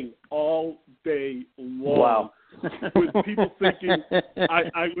phone rang all day long. Wow. With people thinking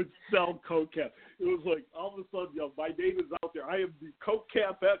I would sell Coke caps. It was like all of a sudden, my name is out there. I am the Coke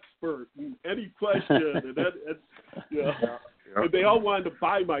cap expert. And any question, and they all wanted to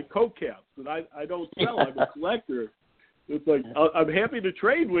buy my Coke caps, and I don't sell. I'm a collector. It's like I'm happy to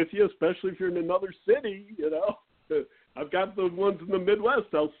trade with you, especially if you're in another city. I've got the ones in the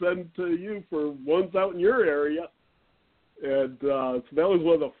Midwest. I'll send to you for ones out in your area. And so that was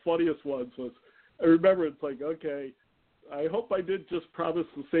one of the funniest ones. I remember it's like, okay, I hope I didn't just promise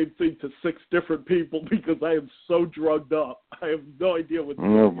the same thing to 6 different people because I am so drugged up. I have no idea what's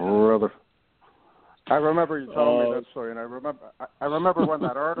going on. Oh, brother. I remember you telling me that story, and I remember when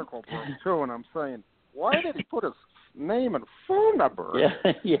that article broke too, and I'm saying, why did he put his name and phone number?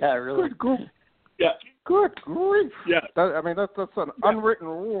 Yeah, really. Good grief. Yeah. Good grief. Yeah. That's an unwritten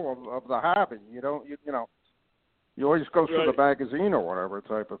rule of the hobby. You always go through the magazine or whatever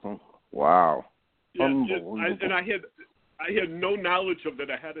type of thing. Wow. Yeah, Unbelievable. and I had no knowledge of it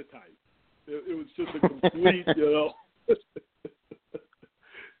ahead of time. It was just a complete, blindside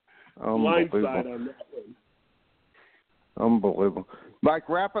on that one. Unbelievable. Mike,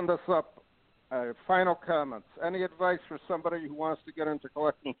 wrapping this up, final comments. Any advice for somebody who wants to get into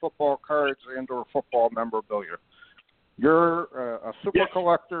collecting football cards and or football memorabilia? You're a super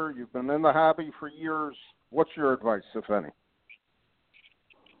collector. You've been in the hobby for years. What's your advice, if any?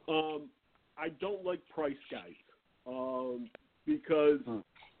 I don't like price guides because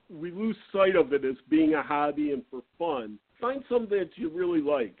we lose sight of it as being a hobby and for fun. Find something that you really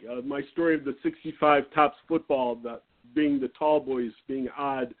like. My story of the 65 Topps football, that being the tall boys being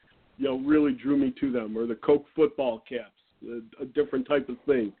odd, really drew me to them, or the Coke football caps, a different type of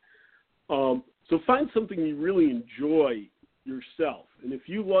thing. So find something you really enjoy yourself, and if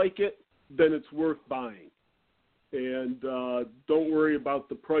you like it, then it's worth buying. And don't worry about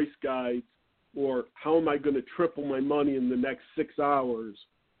the price guides or how am I going to triple my money in the next 6 hours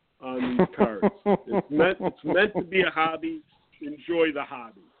on these cards. It's meant to be a hobby. Enjoy the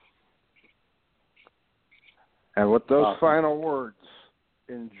hobby. And with those final words,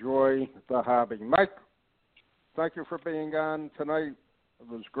 enjoy the hobby. Mike, thank you for being on tonight. It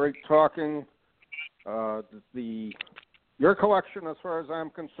was great talking. Your collection, as far as I'm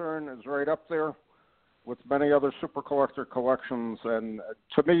concerned, is right up there with many other super collector collections. And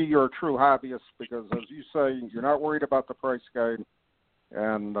to me, you're a true hobbyist because, as you say, you're not worried about the price guide.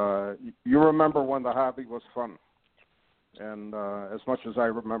 And you remember when the hobby was fun. And as much as I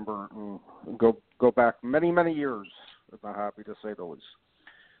remember, go back many, many years in the hobby, to say the least.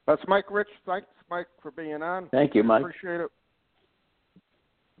 That's Mike Rich. Thanks, Mike, for being on. Thank you, Mike. Appreciate it.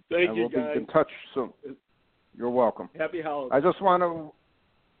 Thank you, guys. We'll be in touch soon. You're welcome. Happy holidays. I just want to,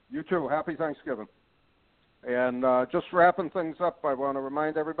 you too, happy Thanksgiving. And just wrapping things up, I want to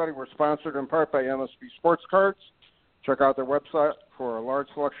remind everybody we're sponsored in part by MSB Sports Cards. Check out their website for a large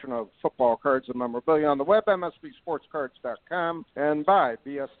selection of football cards and memorabilia on the web, msbsportscards.com. And by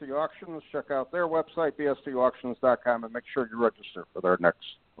BST Auctions, check out their website, bstauctions.com, and make sure you register for their next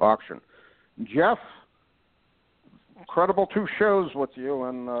auction. Jeff, incredible 2 shows with you.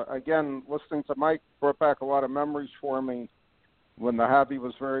 And, again, listening to Mike brought back a lot of memories for me when the hobby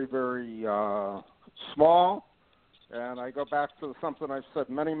was very, very small. And I go back to something I've said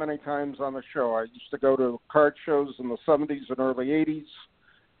many, many times on the show. I used to go to card shows in the 70s and early 80s,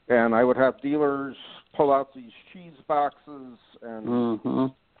 and I would have dealers pull out these cheese boxes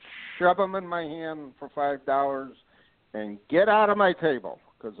and shove them in my hand for $5 and get out of my table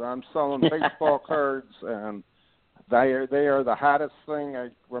because I'm selling baseball cards, and they are the hottest thing. I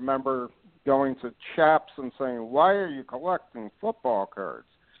remember going to Chaps and saying, "Why are you collecting football cards?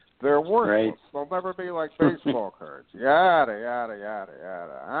 They're worthless. Right. They'll never be like baseball cards." Yada yada yada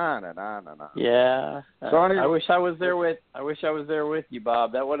yada. On and on and on. Yeah. So anyway, I wish I was there with you,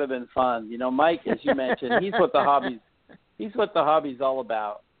 Bob. That would have been fun. Mike, as you mentioned, he's what the hobby's all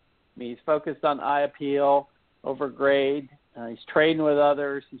about. I mean, he's focused on eye appeal over grade. He's trading with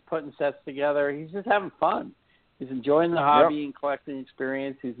others. He's putting sets together. He's just having fun. He's enjoying the hobby and collecting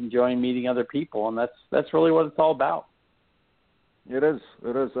experience. He's enjoying meeting other people, and that's really what it's all about. It is,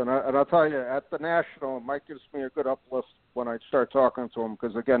 and I'll tell you, at the National, Mike gives me a good uplift when I start talking to him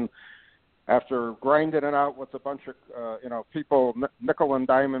because, again, after grinding it out with a bunch of, people nickel and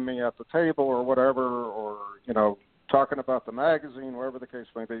diming me at the table or whatever, or, talking about the magazine, whatever the case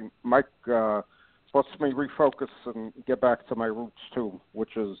may be, Mike lets me refocus and get back to my roots, too,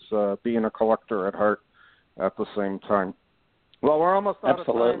 which is being a collector at heart at the same time. Well, we're almost out of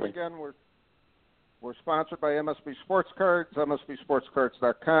time again. We're sponsored by MSB Sports Cards,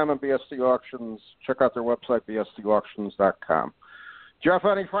 msbsportscards.com, and BST Auctions. Check out their website, bstauctions.com. Jeff,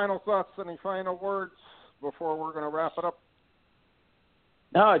 any final thoughts, any final words before we're going to wrap it up?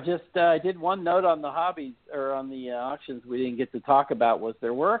 No, just I did one note on the hobbies, or on the auctions we didn't get to talk about, was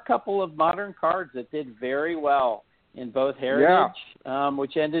there were a couple of modern cards that did very well in both Heritage,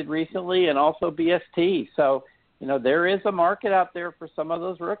 which ended recently, and also BST. So, there is a market out there for some of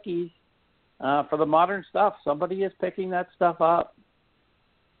those rookies. For the modern stuff, somebody is picking that stuff up.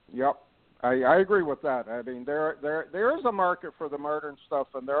 Yep, I agree with that. I mean, there is a market for the modern stuff,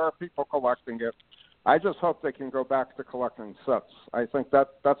 and there are people collecting it. I just hope they can go back to collecting sets. I think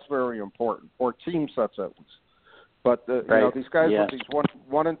that's very important, or team sets at least. But these guys with these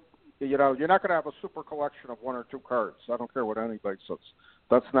one and you're not going to have a super collection of 1 or 2 cards. I don't care what anybody says.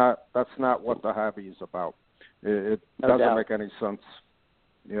 That's not what the hobby is about. It doesn't make any sense.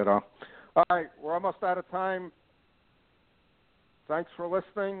 All right, we're almost out of time. Thanks for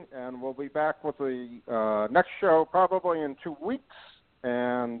listening, and we'll be back with the next show probably in 2 weeks,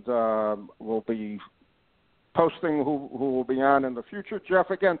 and we'll be posting who will be on in the future. Jeff,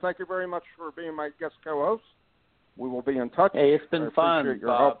 again, thank you very much for being my guest co-host. We will be in touch. Hey, it's been fun,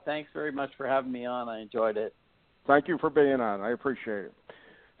 Bob. Help. Thanks very much for having me on. I enjoyed it. Thank you for being on. I appreciate it.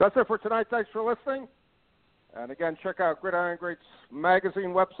 That's it for tonight. Thanks for listening. And again, check out Gridiron Greats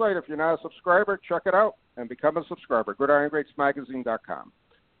magazine website. If you're not a subscriber, check it out and become a subscriber, gridirongreatsmagazine.com.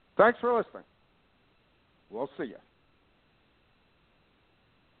 Thanks for listening. We'll see you.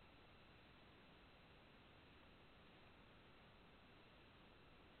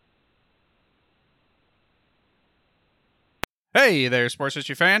 Hey there, sports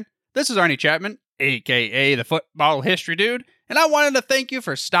history fan. This is Arnie Chapman, a.k.a. the Football History Dude, and I wanted to thank you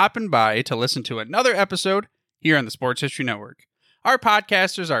for stopping by to listen to another episode here on the Sports History Network. Our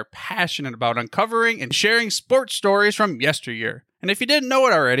podcasters are passionate about uncovering and sharing sports stories from yesteryear. And if you didn't know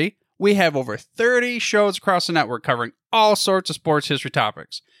it already, we have over 30 shows across the network covering all sorts of sports history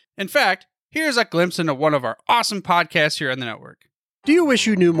topics. In fact, here's a glimpse into one of our awesome podcasts here on the network. Do you wish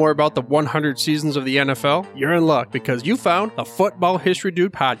you knew more about the 100 seasons of the NFL? You're in luck because you found the Football History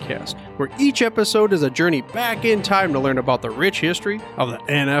Dude podcast, where each episode is a journey back in time to learn about the rich history of the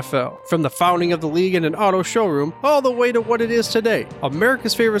NFL. From the founding of the league in an auto showroom, all the way to what it is today,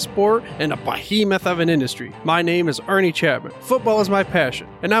 America's favorite sport and a behemoth of an industry. My name is Arnie Chapman. Football is my passion,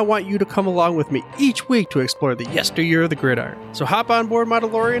 and I want you to come along with me each week to explore the yesteryear of the gridiron. So hop on board my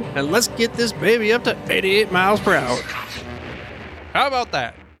DeLorean and let's get this baby up to 88 miles per hour. How about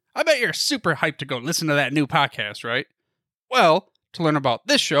that? I bet you're super hyped to go listen to that new podcast, right? Well, to learn about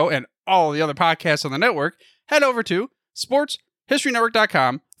this show and all the other podcasts on the network, head over to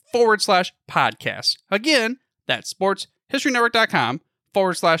sportshistorynetwork.com/podcasts. Again, that's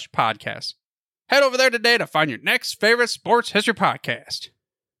sportshistorynetwork.com/podcasts. Head over there today to find your next favorite sports history podcast.